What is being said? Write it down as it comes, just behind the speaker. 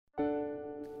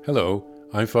Hello,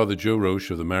 I'm Father Joe Roche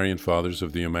of the Marian Fathers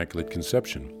of the Immaculate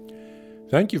Conception.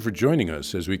 Thank you for joining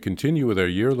us as we continue with our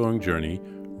year-long journey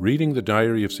reading the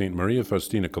diary of St. Maria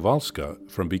Faustina Kowalska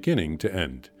from beginning to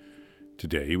end.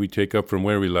 Today we take up from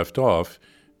where we left off,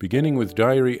 beginning with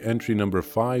diary entry number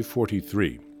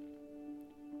 543.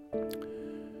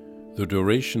 The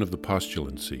duration of the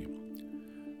postulancy.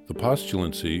 The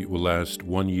postulancy will last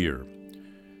 1 year.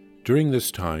 During this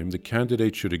time, the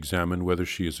candidate should examine whether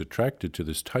she is attracted to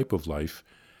this type of life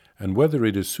and whether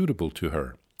it is suitable to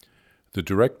her. The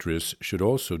directress should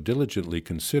also diligently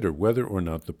consider whether or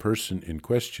not the person in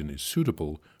question is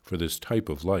suitable for this type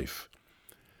of life.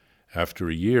 After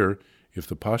a year, if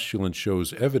the postulant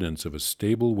shows evidence of a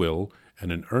stable will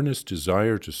and an earnest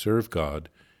desire to serve God,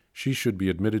 she should be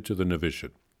admitted to the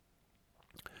novitiate.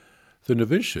 The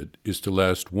novitiate is to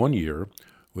last 1 year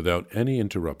without any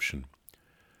interruption.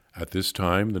 At this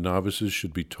time, the novices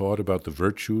should be taught about the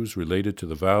virtues related to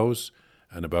the vows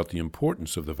and about the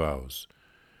importance of the vows.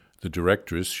 The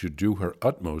directress should do her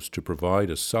utmost to provide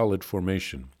a solid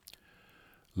formation.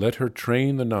 Let her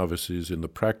train the novices in the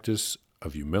practice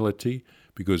of humility,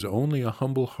 because only a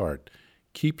humble heart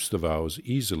keeps the vows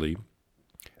easily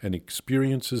and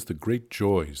experiences the great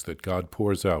joys that God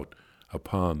pours out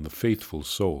upon the faithful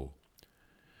soul.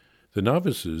 The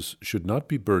novices should not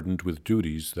be burdened with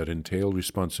duties that entail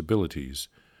responsibilities,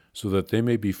 so that they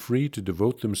may be free to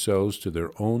devote themselves to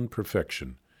their own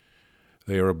perfection.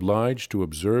 They are obliged to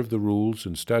observe the rules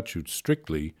and statutes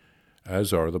strictly,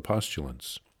 as are the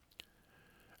postulants.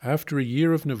 After a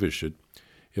year of novitiate,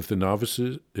 if the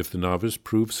novice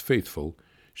proves faithful,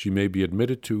 she may be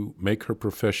admitted to make her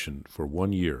profession for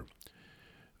 1 year.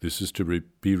 This is to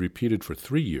be repeated for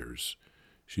 3 years.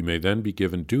 She may then be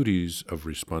given duties of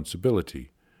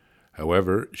responsibility.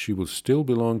 However, she will still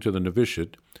belong to the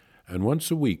novitiate, and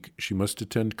once a week she must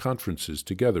attend conferences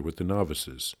together with the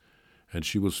novices, and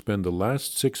she will spend the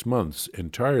last 6 months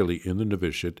entirely in the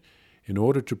novitiate in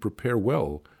order to prepare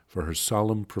well for her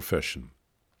solemn profession.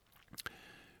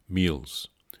 Meals.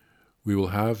 We will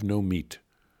have no meat.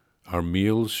 Our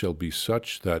meals shall be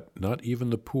such that not even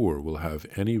the poor will have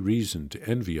any reason to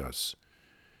envy us.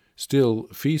 Still,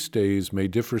 feast days may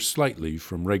differ slightly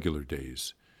from regular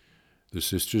days. The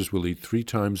sisters will eat 3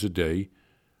 times a day.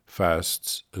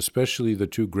 Fasts, especially the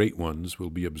 2 great ones,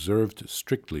 will be observed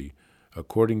strictly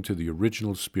according to the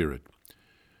original spirit.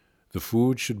 The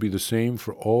food should be the same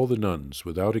for all the nuns,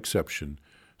 without exception,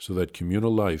 so that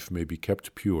communal life may be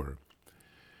kept pure.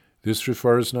 This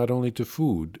refers not only to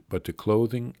food, but to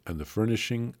clothing and the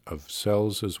furnishing of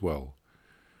cells as well.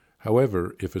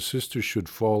 However, if a sister should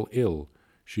fall ill,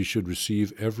 she should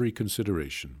receive every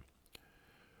consideration.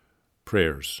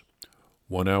 Prayers.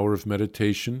 1 hour of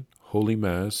meditation, Holy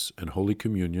Mass, and Holy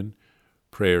Communion.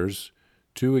 Prayers.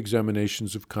 2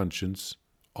 examinations of conscience,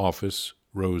 office,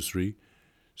 rosary,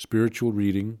 spiritual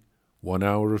reading, 1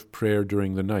 hour of prayer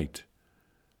during the night.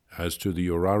 As to the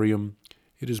orarium,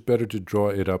 it is better to draw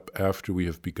it up after we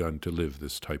have begun to live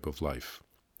this type of life.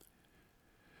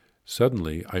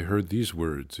 Suddenly I heard these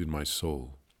words in my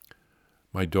soul.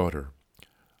 My daughter,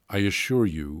 I assure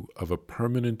you of a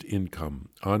permanent income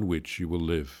on which you will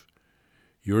live.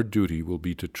 Your duty will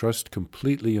be to trust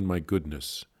completely in my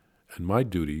goodness, and my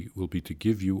duty will be to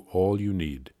give you all you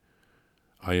need.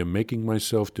 I am making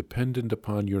myself dependent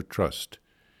upon your trust.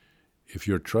 If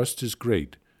your trust is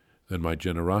great, then my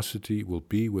generosity will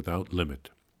be without limit.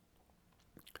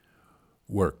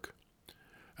 Work.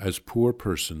 As poor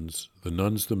persons, the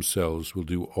nuns themselves will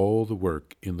do all the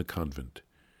work in the convent.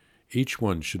 Each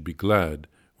one should be glad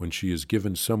when she is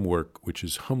given some work which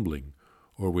is humbling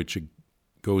or which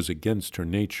goes against her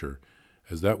nature,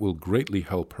 as that will greatly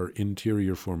help her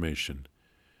interior formation.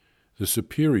 The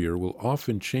superior will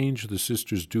often change the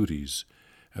sisters' duties,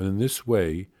 and in this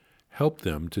way help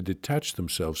them to detach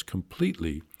themselves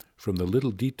completely from the little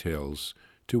details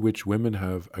to which women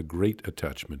have a great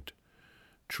attachment.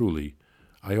 Truly,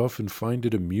 I often find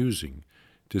it amusing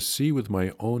to see with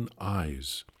my own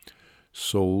eyes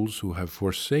souls who have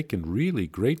forsaken really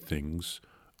great things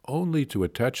only to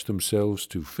attach themselves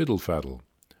to fiddle-faddle,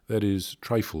 that is,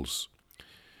 trifles.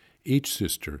 Each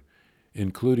sister,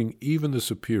 including even the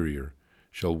superior,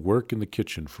 shall work in the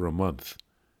kitchen for a month.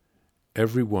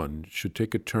 Every one should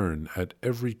take a turn at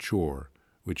every chore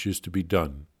which is to be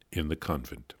done in the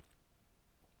convent.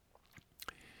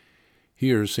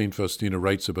 Here, St. Faustina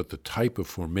writes about the type of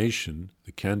formation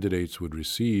the candidates would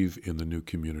receive in the new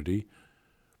community.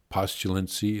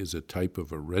 Postulancy is a type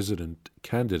of a resident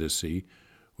candidacy,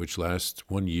 which lasts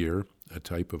 1 year, a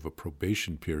type of a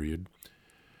probation period.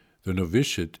 The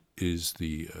novitiate is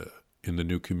in the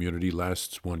new community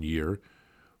lasts 1 year,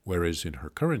 whereas in her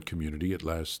current community it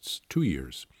lasts 2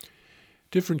 years.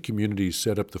 Different communities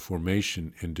set up the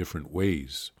formation in different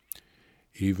ways.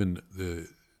 Even the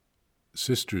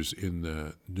sisters in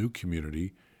the new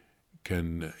community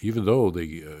can, even though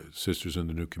the sisters in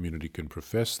the new community can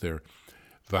profess their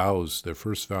vows, their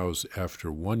first vows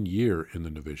after 1 year in the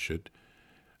novitiate,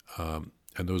 and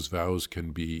those vows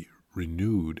can be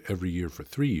renewed every year for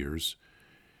 3 years,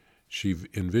 she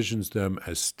envisions them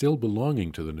as still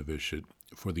belonging to the novitiate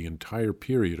for the entire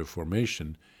period of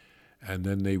formation, and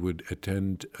then they would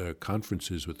attend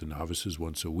conferences with the novices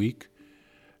once a week,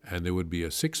 and there would be a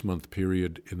 6-month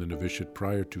period in the novitiate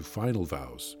prior to final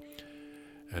vows.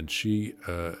 And she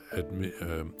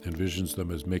envisions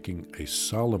them as making a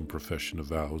solemn profession of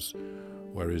vows,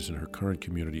 whereas in her current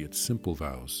community it's simple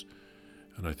vows.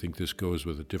 And I think this goes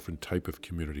with a different type of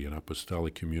community, an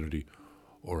apostolic community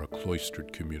or a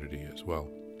cloistered community as well.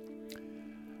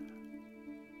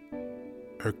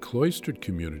 Her cloistered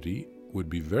community would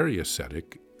be very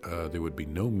ascetic. There would be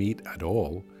no meat at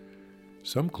all.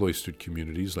 Some cloistered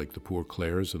communities, like the Poor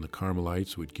Clares and the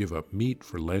Carmelites, would give up meat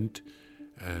for Lent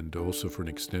and also for an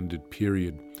extended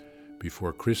period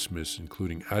before Christmas,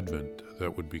 including Advent.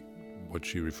 That would be what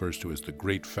she refers to as the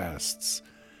Great Fasts.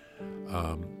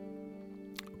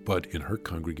 But in her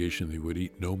congregation, they would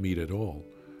eat no meat at all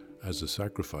as a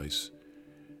sacrifice.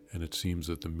 And it seems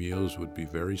that the meals would be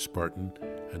very Spartan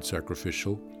and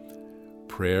sacrificial.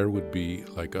 Prayer would be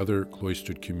like other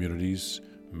cloistered communities,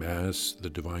 Mass, the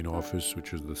Divine Office,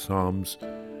 which is the Psalms,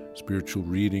 spiritual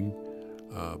reading,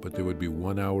 but there would be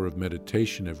 1 hour of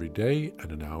meditation every day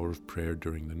and an hour of prayer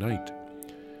during the night.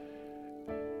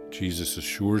 Jesus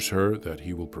assures her that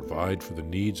he will provide for the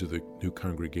needs of the new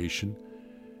congregation,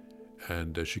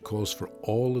 and she calls for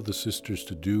all of the sisters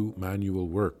to do manual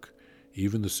work,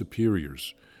 even the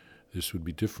superiors. This would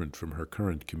be different from her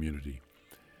current community.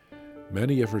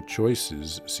 Many of her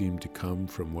choices seem to come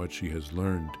from what she has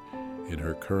learned in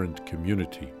her current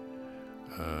community.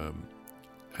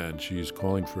 And she is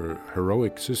calling for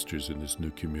heroic sisters in this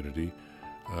new community,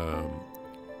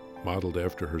 modeled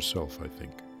after herself, I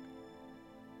think.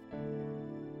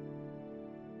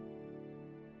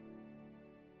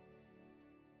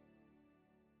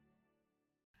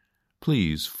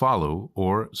 Please follow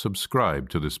or subscribe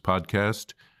to this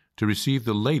podcast to receive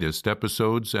the latest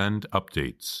episodes and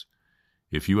updates.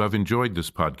 If you have enjoyed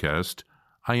this podcast,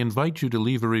 I invite you to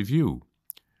leave a review.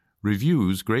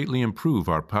 Reviews greatly improve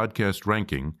our podcast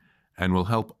ranking and will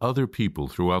help other people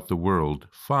throughout the world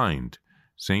find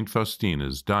St.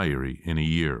 Faustina's Diary in a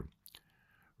Year.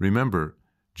 Remember,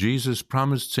 Jesus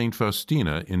promised St.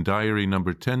 Faustina in Diary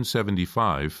number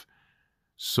 1075,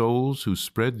 souls who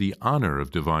spread the honor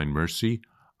of divine mercy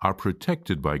are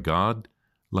protected by God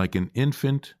like an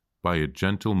infant by a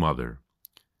gentle mother.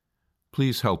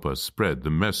 Please help us spread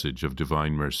the message of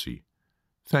divine mercy.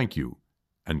 Thank you,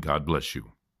 and God bless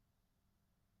you.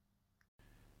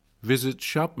 Visit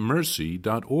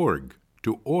shopmercy.org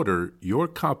to order your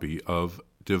copy of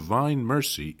Divine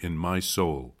Mercy in My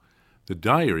Soul, the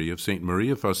Diary of St.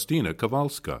 Maria Faustina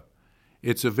Kowalska.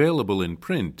 It's available in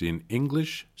print in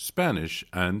English, Spanish,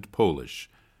 and Polish,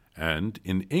 and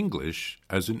in English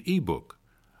as an e-book,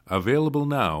 available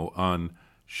now on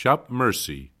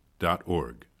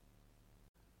shopmercy.org.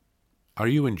 Are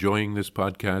you enjoying this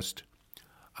podcast?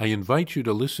 I invite you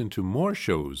to listen to more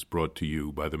shows brought to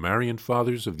you by the Marian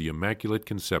Fathers of the Immaculate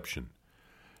Conception.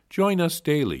 Join us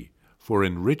daily for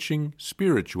enriching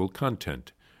spiritual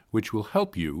content, which will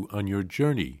help you on your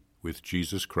journey with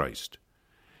Jesus Christ.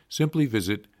 Simply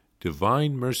visit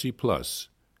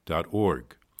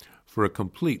DivineMercyPlus.org for a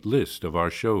complete list of our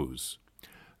shows.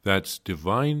 That's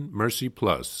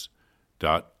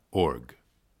DivineMercyPlus.org.